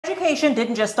education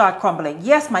didn't just start crumbling.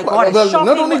 Yes, my God, it's shocking.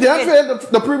 Not only that failed,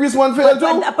 the previous one failed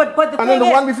too. But the and then the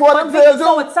one before that failed too.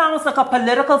 So it sounds like a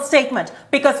political statement.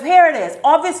 Because here it is.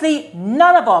 Obviously,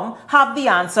 none of them have the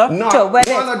answer to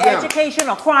whether it's education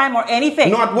or crime or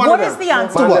anything. Not one what of is them. the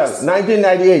answer?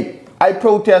 1998, I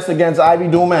protest against Ivy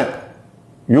Duman.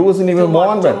 You wasn't even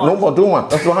born then. No more Duman.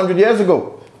 That's 100 years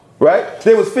ago. Right?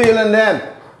 They was failing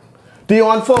then.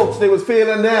 Dion folks, they was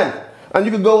failing then. And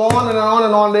you could go on and on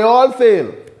and on. They all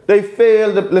failed. They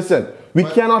failed. Listen, we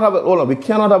cannot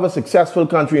have a successful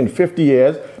country in 50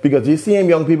 years because these same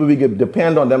young people, we could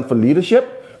depend on them for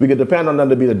leadership. We could depend on them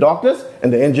to be the doctors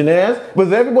and the engineers. But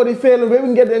if everybody failing, where we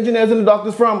can get the engineers and the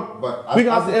doctors from? But we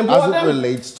can have to import them. As it relates